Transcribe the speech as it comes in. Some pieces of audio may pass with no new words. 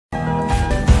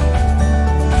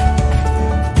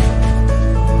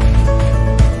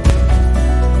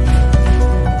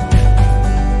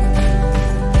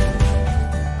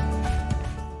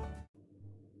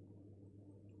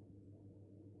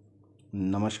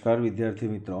નમસ્કાર વિદ્યાર્થી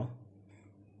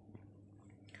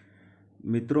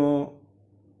મિત્રો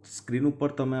સ્ક્રીન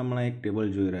ઉપર તમે હમણાં એક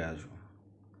ટેબલ જોઈ રહ્યા છો।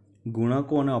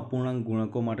 ગુણકો અને અપૂર્ણાંક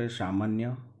ગુણકો માટે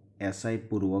સામાન્ય એસઆઈ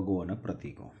પૂર્વકો અને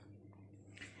પ્રતીકો।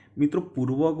 મિત્રો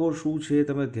પૂર્વકો શું છે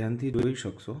તમે ધ્યાનથી જોઈ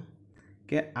શકશો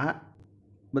કે આ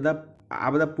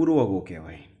બધા પૂર્વકો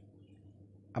કહેવાય,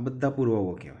 આ બધા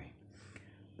પૂર્વકો કહેવાય।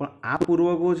 પણ આ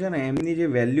પૂર્વકો છે ને એમની જે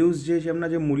વેલ્યુઝ જે છે, એમના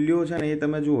જે મૂલ્યો છે ને એ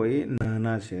તમે જુઓ એ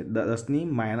નાના છે।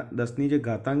 10ની જે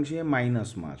ઘાતાંક છે એ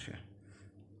માઇનસમાં છે,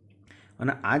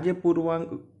 અને આ જે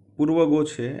પૂર્વકો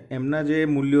છે એમના જે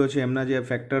મૂલ્યો છે, એમના જે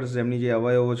ફેક્ટર્સ, એમની જે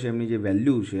અવયવો છે, એમની જે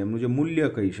વેલ્યુ છે, એમનું જે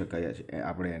મૂલ્ય કહી શકાય છે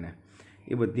આપણે એને,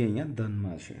 એ બધી અહીંયા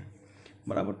ધનમાં છે,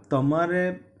 બરાબર। તમારે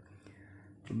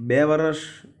 2 વર્ષ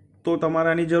તો તમારે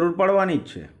આની જરૂર પડવાની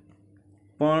જ છે,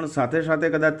 પણ સાથે સાથે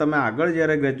કદાચ તમે આગળ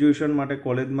જ્યારે ગ્રેજ્યુએશન માટે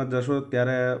કોલેજમાં જશો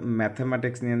ત્યારે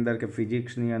મેથેમેટિક્સની અંદર કે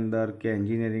ફિઝિક્સની અંદર કે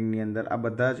એન્જિનિયરિંગની અંદર, આ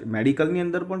બધા જ મેડિકલની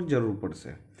અંદર પણ જરૂર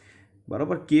પડશે,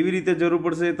 બરાબર। કેવી રીતે જરૂર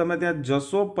પડશે એ તમે ત્યાં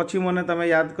જશો પછી મને તમે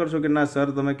યાદ કરશો કે ના સર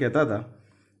તમે કહેતા હતા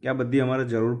કે આ બધી અમારે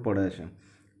જરૂર પડે છે।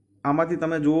 આમાંથી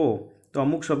તમે જુઓ તો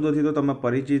અમુક શબ્દોથી તો તમે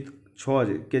પરિચિત છો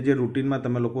જ કે જે રૂટિનમાં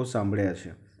તમે લોકો સાંભળ્યા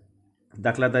છે।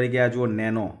 દાખલા તરીકે આ જુઓ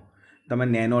નેનો, તમે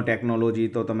નેનો ટેકનોલોજી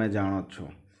તો તમે જાણો જ છો,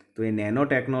 તો એ નેનો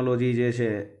ટેકનોલોજી જે છે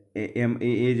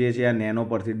એ જે છે આ નેનો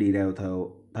પરથી ડિરાઈવ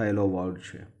થયેલો વર્ડ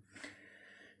છે।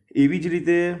 એવી જ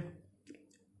રીતે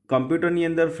કમ્પ્યુટરની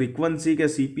અંદર ફ્રીક્વન્સી કે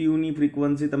સીપીયુની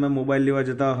ફ્રીક્વન્સી, તમે મોબાઈલ લેવા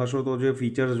જતા હશો તો જે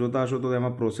ફીચર્સ જોતા હશો તો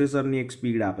એમાં પ્રોસેસરની એક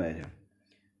સ્પીડ આપે છે,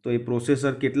 તો એ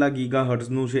પ્રોસેસર કેટલા ગીગા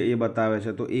હર્ટ્ઝનું છે એ બતાવે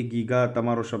છે, તો એ ગીગા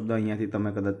તમારો શબ્દ અહીંયાથી તમે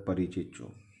કદાચ પરિચિત છો।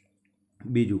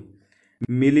 બીજું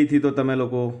મિલીથી તો તમે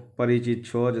લોકો પરિચિત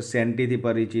છો જ, સેન્ટીથી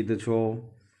પરિચિત છો।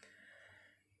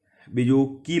 બીજું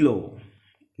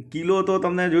કિલો તો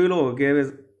તમને જોઈ લો કે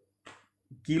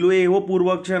કિલો એ એવો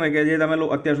પૂર્વક છે ને કે જે તમે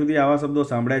અત્યાર સુધી આવા શબ્દો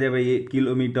સાંભળ્યા છે, ભાઈ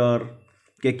કિલોમીટર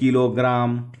કે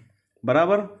કિલોગ્રામ,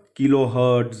 બરાબર, કિલો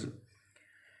હર્ટ્ઝ।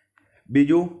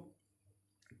 બીજું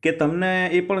કે તમને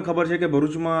એ પણ ખબર છે કે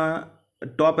ભરૂચમાં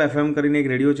ટોપ એફએમ કરીને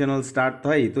એક રેડિયો ચેનલ સ્ટાર્ટ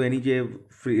થઈ તો એની જે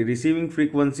રિસીવિંગ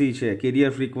ફ્રીક્વન્સી છે,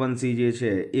 કેરિયર ફ્રીક્વન્સી જે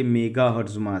છે એ મેગા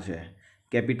હર્ટ્ઝમાં છે,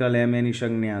 કેપિટલ એમ એની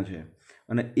સંજ્ઞા છે,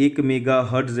 અને 1 મેગા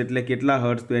હર્ટ્ઝ એટલે કેટલા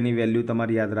હર્ટ્ઝ, તો એની વેલ્યુ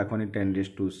તમારે યાદ રાખવાની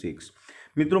 10⁶।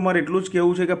 મિત્રો મારે એટલું જ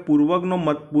કહેવું છે કે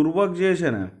પૂર્વક જે છે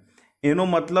ને એનો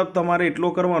મતલબ તમારે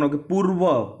એટલો કરવાનો કે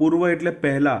પૂર્વ એટલે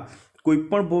પહેલાં, કોઈ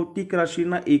પણ ભૌતિક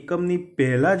રાશિના એકમની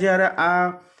પહેલાં જ્યારે આ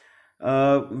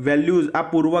વેલ્યુઝ આ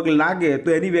પૂર્વક લાગે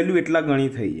તો એની વેલ્યુ એટલા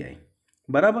ગણી થઈ જાય,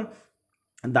 બરાબર।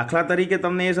 દાખલા તરીકે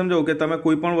તમને એ સમજાવું કે તમે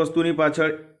કોઈ પણ વસ્તુની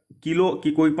પાછળ કિલો કે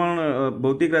કોઈ પણ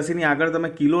ભૌતિક રાશિની આગળ તમે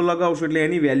કિલો લગાવશો એટલે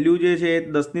એની વેલ્યુ જે છે એ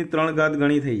 10³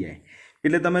 ગણી થઈ જાય।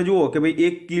 એટલે તમે જુઓ કે ભાઈ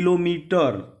 1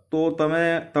 કિલોમીટર તો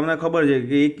તમને ખબર છે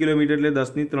કે 1 કિલોમીટર એટલે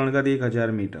 10³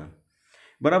 1000 મીટર,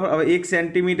 બરાબર। હવે 1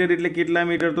 સેન્ટીમીટર એટલે કેટલા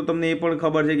મીટર, તો તમને એ પણ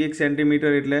ખબર છે કે 1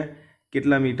 સેન્ટીમીટર એટલે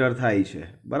કેટલા મીટર થાય છે,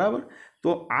 બરાબર।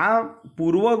 તો આ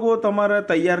પૂર્વકો તમારે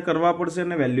તૈયાર કરવા પડશે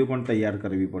અને વેલ્યુ પણ તૈયાર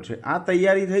કરવી પડશે। આ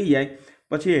તૈયારી થઈ જાય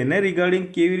પછી એને રિગાર્ડિંગ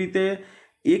કેવી રીતે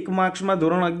 1 માર્ક્સમાં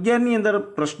ધોરણ 11ની અંદર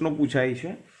પ્રશ્નો પૂછાય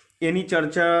છે એની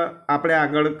ચર્ચા આપણે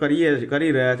આગળ કરી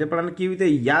રહ્યા છે, પણ આને કેવી રીતે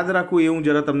યાદ રાખવું એ હું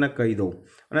જરા તમને કહી દઉં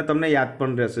અને તમને યાદ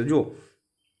પણ રહેશે। જો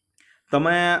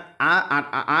તમે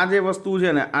આ જે વસ્તુ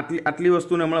છે ને આટલી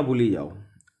વસ્તુને હમણાં ભૂલી જાઓ,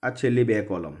 આ છેલ્લી 2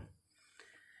 કોલમ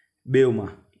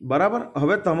બેવમાં, બરાબર।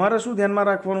 હવે તમારે શું ધ્યાનમાં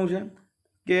રાખવાનું છે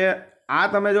કે આ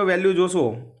તમે જો વેલ્યુ જોશો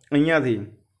અહીંયાથી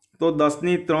તો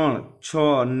 10⁻3 6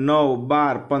 9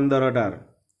 12 15 18,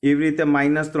 એવી રીતે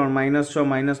 -3 -6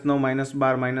 -9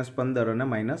 -12 -15 અને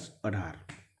 -18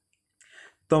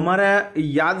 તમારે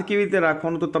યાદ કેવી રીતે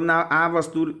રાખવાનું, તો તમને આ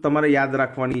વસ્તુ તમારે યાદ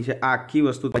રાખવાની છે, આ આખી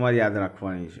વસ્તુ તમારે યાદ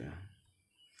રાખવાની છે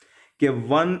કે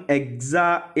 1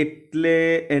 એક્ઝા એટલે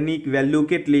એની વેલ્યુ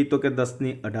કેટલી, તો કે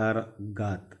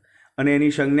 10⁸, અને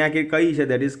એની સંજ્ઞા કઈ છે,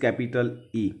 દેટ ઇઝ કેપિટલ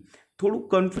E। થોડું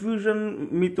કન્ફ્યુઝન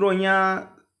મિત્રો અહીંયા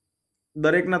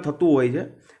દરેકના થતું હોય છે,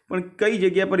 પણ કઈ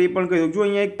જગ્યા પર એ પણ કહી દઉં। જો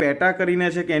અહીંયા એક પેટા કરીને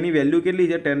છે કે એની વેલ્યુ કેટલી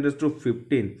છે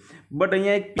 10⁻15, બટ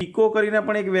અહીંયા એક પીકો કરીને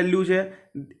પણ એક વેલ્યુ છે,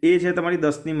 એ છે તમારી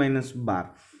 10⁻12।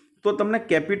 તો તમને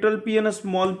કેપિટલ P અને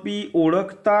સ્મોલ p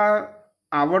ઓળખતા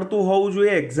આવડતું હોવું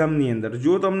જોઈએ એક્ઝામની અંદર।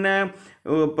 જો તમને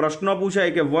પ્રશ્ન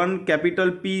પૂછાય કે 1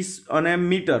 કેપિટલ P અને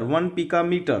metre, 1 પીકા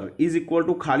metre is equal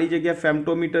to ખાલી જગ્યા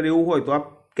ફેમ્ટોમીટર એવું હોય તો આ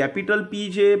કેપિટલ P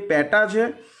છે પેટા છે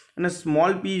અને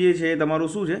સ્મોલ p જે છે એ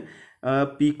તમારું શું છે,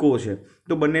 પીકો છે।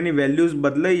 તો બંનેની વેલ્યુઝ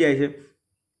બદલાઈ જાય છે।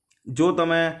 જો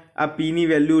તમે આ પીની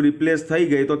વેલ્યુ રિપ્લેસ થઈ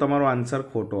ગઈ તો તમારો આન્સર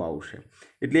ખોટો આવશે।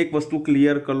 એટલે એક વસ્તુ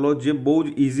ક્લિયર કરી લો, જે બહુ જ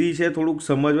ઇઝી છે થોડુંક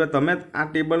સમજવા, તમે આ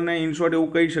ટેબલને ઇન શોર્ટ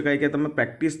એવું કહી શકાય કે તમે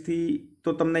પ્રેક્ટિસથી તો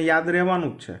તમને યાદ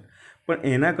રહેવાનું જ છે, પણ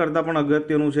એના કરતાં પણ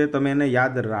અગત્યનું છે તમે એને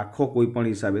યાદ રાખો કોઈ પણ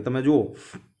હિસાબે। તમે જુઓ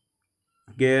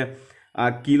કે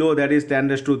આ કિલો ધેટ ઇઝ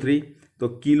 10⁻3, તો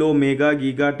કિલો, મેગા,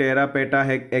 ગીગા, ટેરા, પેટા,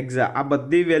 એક્ઝા આ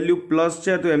બધી વેલ્યુ પ્લસ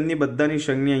છે, તો એમની બધાની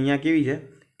સંજ્ઞા અહીંયા કેવી છે?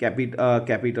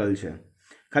 કેપિટલ છે.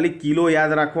 ખાલી કિલો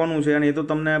યાદ રાખવાનું છે, અને એ તો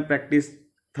તમને પ્રેક્ટિસ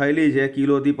થયેલી છે,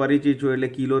 કિલોથી પરિચિત છો એટલે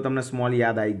કિલો તમને સ્મોલ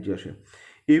યાદ આવી જ જશે.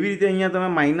 એવી રીતે અહીંયા તમે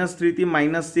 -3 થી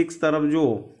 -6 તરફ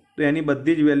જુઓ તો એની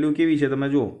બધી જ વેલ્યુ કેવી છે? તમે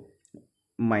જુઓ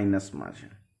માઇનસમાં છે,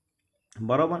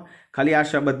 બરાબર. ખાલી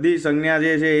આ બધી સંજ્ઞા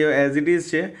જે છે એ એઝ ઇટ ઇઝ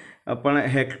છે, પણ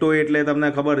હેક્ટો એટલે તમને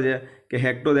ખબર છે કે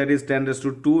હેક્ટો ધેટ ઇઝ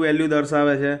 10⁻2 વેલ્યુ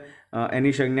દર્શાવે છે,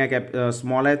 એની સંજ્ઞા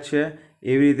સ્મોલ h છે.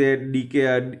 એવી રીતે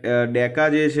ડેકા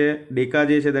જે છે ધેટ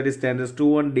ઇઝ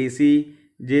 10⁻1, ડેસી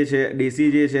જે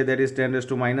છે ધેટ ઇઝ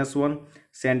 10⁻−1,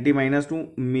 સેન્ટી -2,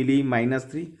 મિલી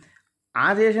 -3.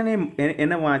 આ જે છે ને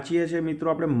એને વાંચીએ છીએ મિત્રો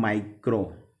આપણે માઇક્રો,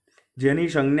 જેની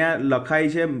સંજ્ઞા લખાય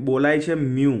છે, બોલાય છે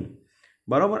મ્યુ,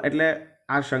 બરાબર. એટલે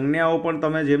આ સંજ્ઞાઓ પણ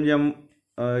તમે જેમ જેમ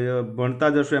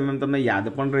ભણતા જશો એમ તમને યાદ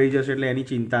પણ રહી જશે, એટલે એની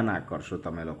ચિંતા ના કરશો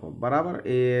તમે લોકો, બરાબર.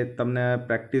 એ તમને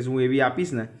પ્રેક્ટિસ હું એવી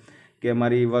આપીશ ને કે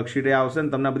મારી વર્કશીટે આવશે ને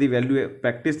તમને બધી વેલ્યુ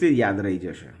પ્રેક્ટિસથી યાદ રહી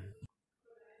જશે.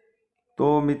 તો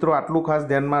મિત્રો આટલું ખાસ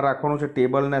ધ્યાનમાં રાખવાનું છે,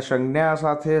 ટેબલને સંજ્ઞા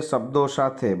સાથે, શબ્દો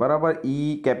સાથે, બરાબર.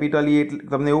 કેપિટલ ઈ એટલે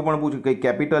તમને એવું પણ પૂછ્યું કે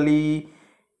કેપિટલ ઈ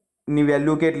ની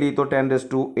વેલ્યુ કેટલી? તો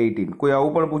 10⁻18. કોઈ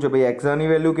આવું પણ પૂછે ભાઈ એક્ઝાની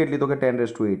વેલ્યુ કેટલી? તો કે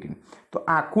 10⁻18. તો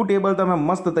આખું ટેબલ તમે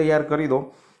મસ્ત તૈયાર કરી દો.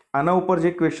 આના ઉપર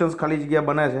જે ક્વેશ્ચન્સ ખાલી જગ્યા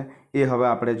બને છે એ હવે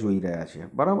આપણે જોઈ રહ્યા છીએ,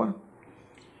 બરાબર.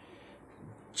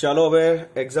 ચાલો હવે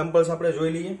એક્ઝામ્પલ્સ આપણે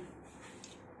જોઈ લઈએ.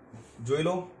 જોઈ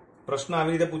લો, પ્રશ્ન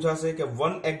આવી રીતે પૂછાશે કે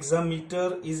 1 એક્ઝામીટર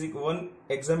ઇઝ ઇક્વલ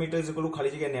ટુ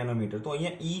ખાલી જગ્યા નેનોમીટર. તો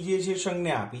અહીંયા ઈ જે છે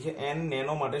સંજ્ઞા આપી છે, એન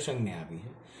નેનો માટે સંજ્ઞા આપી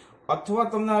છે. અથવા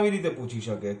તમને આવી રીતે પૂછી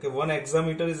શકે કે 1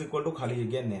 એક્ઝામીટર ઇઝ ઇક્વલ ટુ ખાલી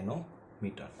જગ્યા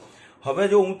નેનોમીટર. હવે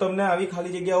જો હું તમને આવી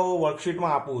ખાલી જગ્યાઓ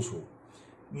વર્કશીટમાં આપું છું,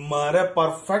 મારે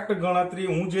પરફેક્ટ ગણતરી,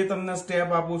 હું જે તમને સ્ટેપ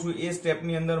આપું છું એ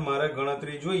સ્ટેપની અંદર મારે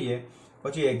ગણતરી જોઈએ,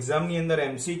 પછી એક્ઝામની અંદર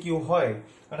MCQ હોય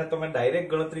અને તમે ડાયરેક્ટ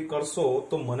ગણતરી કરશો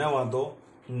તો મને વાંધો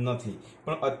નથી.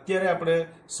 પણ અત્યારે આપણે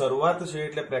શરૂઆત છે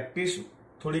એટલે પ્રેક્ટિસ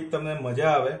થોડીક તમને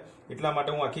મજા આવે એટલા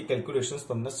માટે હું આખી કેલ્ક્યુલેશન્સ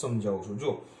તમને સમજાવું છું.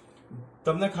 જો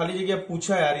તમને ખાલી જગ્યા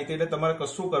પૂછાય આ રીતે એટલે તમારે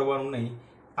કશું કરવાનું નહીં.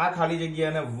 આ ખાલી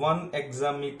જગ્યાને 1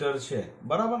 એક્ઝામીટર છે,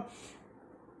 બરાબર.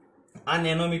 આ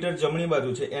નેનોમીટર જમણી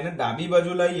બાજુ છે, એને ડાબી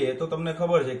બાજુ લાવીએ તો તમને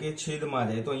ખબર છે કે છેદમાં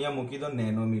જાય, તો અહીંયા મૂકી દો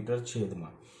નેનોમીટર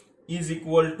છેદમાં is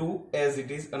equal to as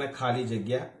it is, અને ખાલી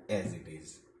જગ્યા એઝ ઇટ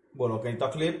ઇઝ. બોલો, કઈ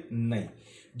તકલીફ નહીં.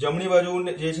 જમણી બાજુ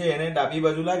જે છે એને ડાબી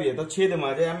બાજુ લાવીએ તો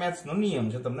છેદમાં જાય, આ મેથ્સનો નિયમ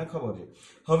છે, તમને ખબર છે.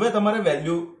 હવે તમારે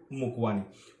વેલ્યુ મૂકવાની.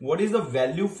 What is the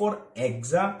value for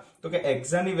એક્ઝા? તો કે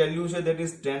એક્ઝાની વેલ્યુ છે that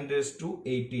is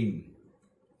 10⁻18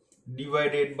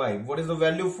 divided by what is the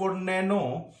value for nano?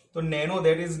 તો nano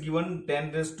that is given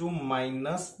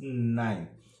 10⁻⁹.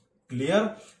 Clear?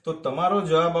 તો તમારો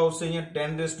જવાબ આવશે અહીંયા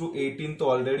 10⁻18 તો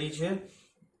ઓલરેડી છે,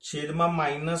 છેદમાં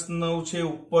 -9 છે,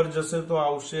 ઉપર જશે તો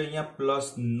આવશે અહીંયા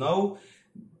 +9.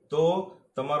 તો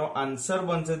તમારો આન્સર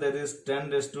બનશે that is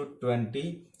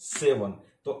 10⁻27.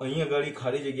 તો અહીંયા આગળ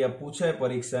ખાલી જગ્યા પૂછાય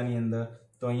પરીક્ષાની અંદર,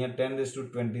 તો અહીંયા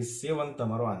 10⁻27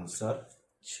 તમારો આન્સર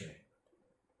છે.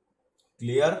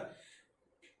 ક્લિયર?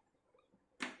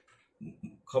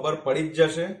 ખબર પડી જ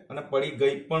જશે અને પડી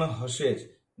ગઈ પણ હશે જ,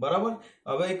 બરાબર.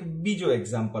 હવે એક બીજો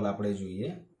એક્ઝામ્પલ આપણે જોઈએ.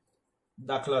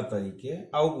 દાખલા તરીકે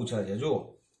આવું પૂછાય છે, જો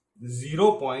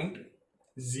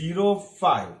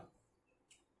 0.05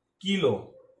 kilo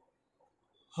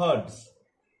hertz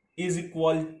is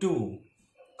equal to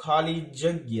ખાલી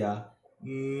જગ્યા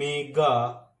mega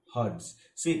hertz.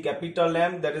 C capital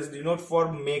M that is denote for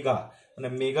mega, અને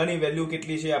મેગાની વેલ્યુ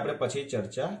કેટલી છે આપણે પછી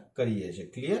ચર્ચા કરીએ છીએ.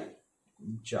 ક્લિયર?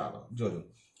 ચાલો જોજો.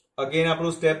 અગેન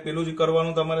આપણું સ્ટેપ પેલું જ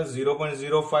કરવાનું, તમારે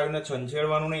 0.05 ને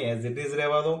છંછેડવાનું નહીં, એઝ ઇટ ઇઝ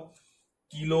રહેવા દો.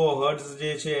 કિલો હર્ટ્ઝ જે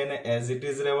છે એને એઝ ઇટ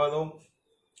ઇઝ રહેવા દો.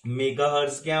 મેગા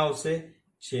હર્ટ્ઝ ક્યાં આવશે?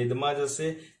 છેદમાં જશે.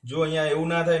 જો અહીંયા એવું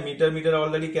ના થાય, મીટર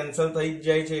ઓલરેડી કેન્સલ થઈ જ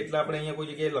જાય છે એટલે આપણે અહીંયા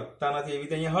કોઈ જગ્યાએ લખતા નથી, એવી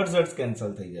રીતે અહીંયા હર્ટ્ઝ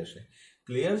કેન્સલ થઈ જશે.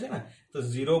 ક્લિયર છે ને? તો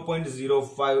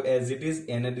 0.05 એઝ ઇટ ઇઝ,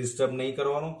 એને ડિસ્ટર્બ નહીં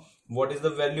કરવાનું. What is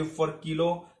the value for kilo?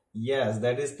 Yes,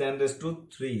 that is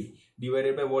 10⁻3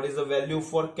 divided by what is the value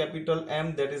for capital M?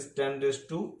 That is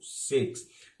 10⁻6.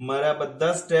 મારા બધા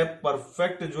સ્ટેપ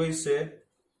પરફેક્ટ જોઈશે.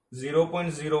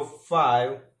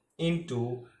 0.05 into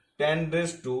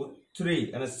 10⁻3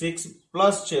 અને 6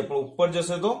 પ્લસ છે પણ ઉપર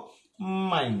જશે તો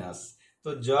માઇનસ. તો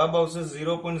જવાબ આવશે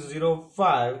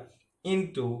 0.05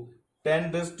 into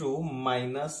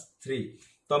 10⁻³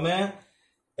 તમે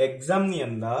એક્ઝામની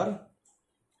અંદર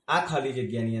આ ખાલી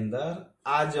જગ્યાની અંદર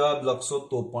આ જવાબ લખશો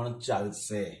તો પણ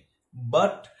ચાલશે,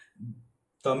 બટ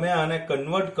તમે આને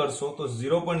કન્વર્ટ કરશો તો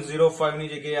 0.05 ની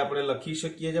જગ્યાએ આપણે લખી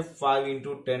શકીએ છીએ 5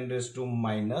 into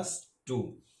 10⁻².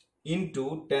 ઇન્ટુ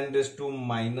 10⁻³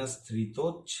 તો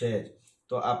છે જ.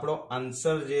 તો આપણો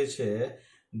આન્સર જે છે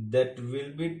that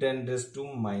will be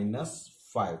 10⁻⁵.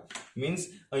 મીન્સ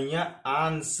અહીંયા આ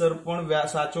આન્સર પણ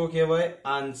સાચો કહેવાય, આ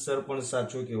આન્સર પણ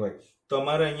સાચો કહેવાય.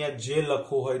 તમારે અહીંયા જે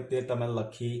લખવું હોય તે તમે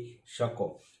લખી શકો.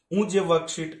 હું જે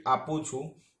વર્કશીટ આપું છું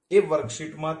એ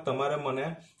વર્કશીટમાં તમારે મને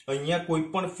અહીંયા કોઈ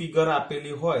પણ ફિગર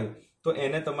આપેલી હોય તો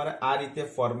એને તમારે આ રીતે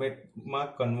ફોર્મેટમાં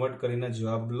કન્વર્ટ કરીને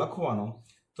જવાબ લખવાનો.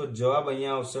 તો જવાબ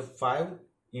અહીંયા આવશે 5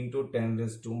 ×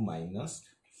 10⁻⁵.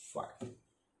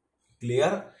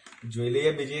 ક્લિયર? જોઈ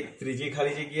લઈએ બીજી એક ત્રીજી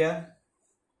ખાલી જગ્યા.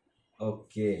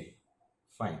 Okay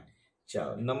fine.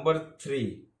 ચાલો નંબર 3.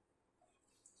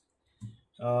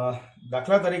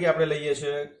 દાખલા તરીકે આપણે લઈએ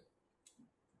છીએ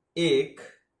એક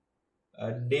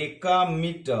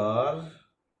ડેકામીટર.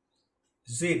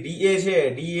 જે ડીએ છે,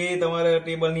 ડીએ તમારે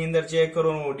ટેબલની અંદર ચેક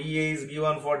કરવાનું. DA is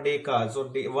given four deca. So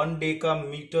 1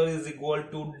 ડેકામીટર is equal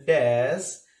to dash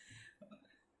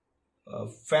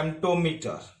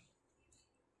ફેમ્ટોમીટર.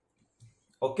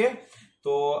 Okay,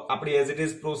 તો આપણી એઝ ઇટ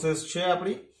ઇઝ પ્રોસેસ છે.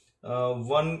 આપણી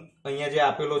 1 અહીંયા જે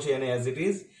આપેલો છે એને as it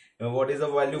is. What is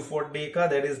the value for deca?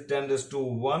 That is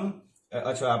 10⁻1.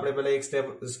 અચ્છા, આપણે પહેલા એક સ્ટેપ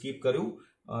સ્કીપ કર્યું.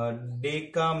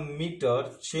 ડેકામીટર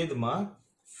છેદમાં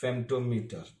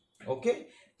ફેમ્ટોમીટર. Okay,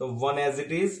 so 1 as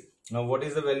it is. Now what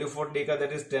is the value for deca?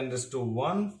 That is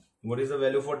 10⁻1. What is the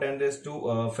value for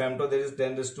femto? That is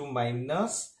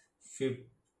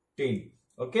 10⁻15.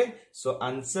 Okay, so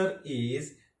answer is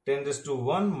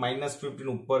 10⁻1 -15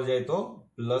 ऊपर जाए तो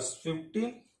 +15,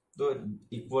 तो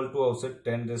equal to also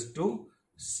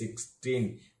 10⁻16.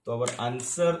 So our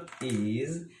answer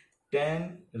is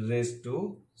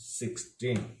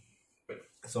 10⁻16.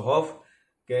 So hope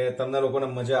કે તમને લોકોને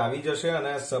મજા આવી જશે.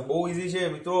 અને બહુ ઈઝી છે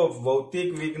મિત્રો. ભૌતિક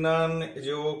વિજ્ઞાન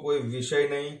જેવો કોઈ વિષય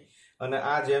નહીં. અને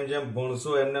આ જેમ જેમ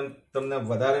ભણશો એમને તમને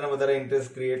વધારે ને વધારે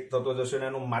ઇન્ટરેસ્ટ ક્રિએટ થતો જશે. અને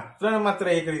એનું માત્ર ને માત્ર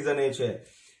એક રીઝન એ છે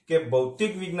કે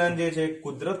ભૌતિક વિજ્ઞાન જે છે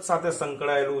કુદરત સાથે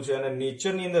સંકળાયેલું છે. અને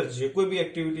નેચરની અંદર જે કોઈ બી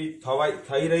એક્ટિવિટી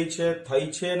થઈ રહી છે, થઈ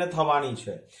છે અને થવાની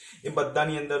છે, એ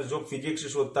બધાની અંદર જો ફિઝિક્સ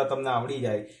શોધતા તમને આવડી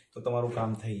જાય તો તમારું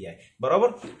કામ થઈ જાય. બરાબર?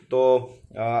 તો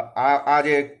આ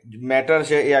જે મેટર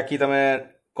છે એ આખી તમે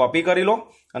કોપી કરી લો.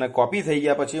 અને કોપી થઈ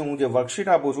ગયા પછી હું જે વર્કશીટ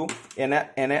આપું છું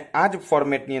એને આ જ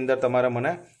ફોર્મેટની અંદર તમારે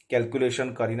મને કેલ્ક્યુલેશન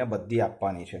કરીને બધી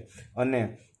આપવાની છે. અને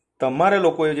તમારે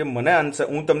લોકોએ જે મને આન્સર,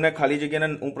 હું તમને ખાલી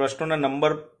જગ્યાના હું પ્રશ્નોના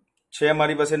નંબર છે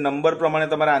મારી પાસે, નંબર પ્રમાણે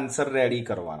તમારે આન્સર રેડી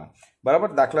કરવાના. બરાબર?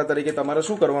 દાખલા તરીકે તમારે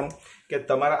શું કરવાનું કે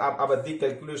તમારે આ બધી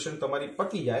કેલ્ક્યુલેશન તમારી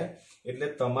પતી જાય એટલે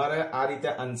તમારે આ રીતે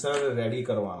આન્સર રેડી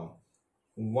કરવાનો.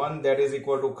 1 that is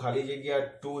equal to ખાલી જગ્યા,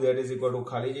 2 that is equal to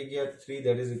ખાલી જગ્યા, 3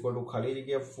 that is equal to ખાલી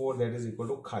જગ્યા, 4 that is equal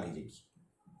to ખાલી જગ્યા.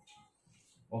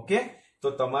 ઓકે, તો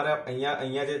તમારે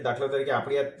અહીંયા જે દાખલા તરીકે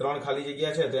આપણી આ 3 ખાલી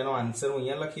જગ્યા છે તો એનો આન્સર હું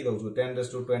અહીંયા લખી દઉં છું.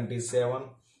 10⁻27.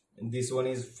 This one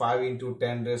is 5 ×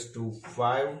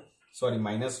 10⁻5, sorry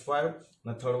 -5.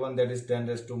 The third one that is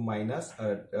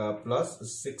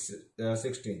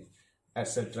 10⁻+16,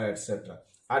 etc.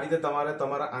 આ રીતે તમારે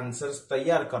તમારા આન્સર્સ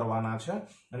તૈયાર કરવાના છે.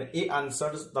 અને એ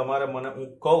આન્સર્સ તમારે મને હું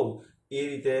કહું એ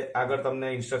રીતે આગળ તમને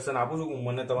ઇન્સ્ટ્રક્શન આપું છું.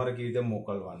 મને તમારે કેવી રીતે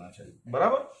મોકલવાના છે.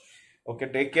 બરાબર? Okay,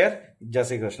 take care. જય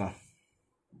શ્રી કૃષ્ણ.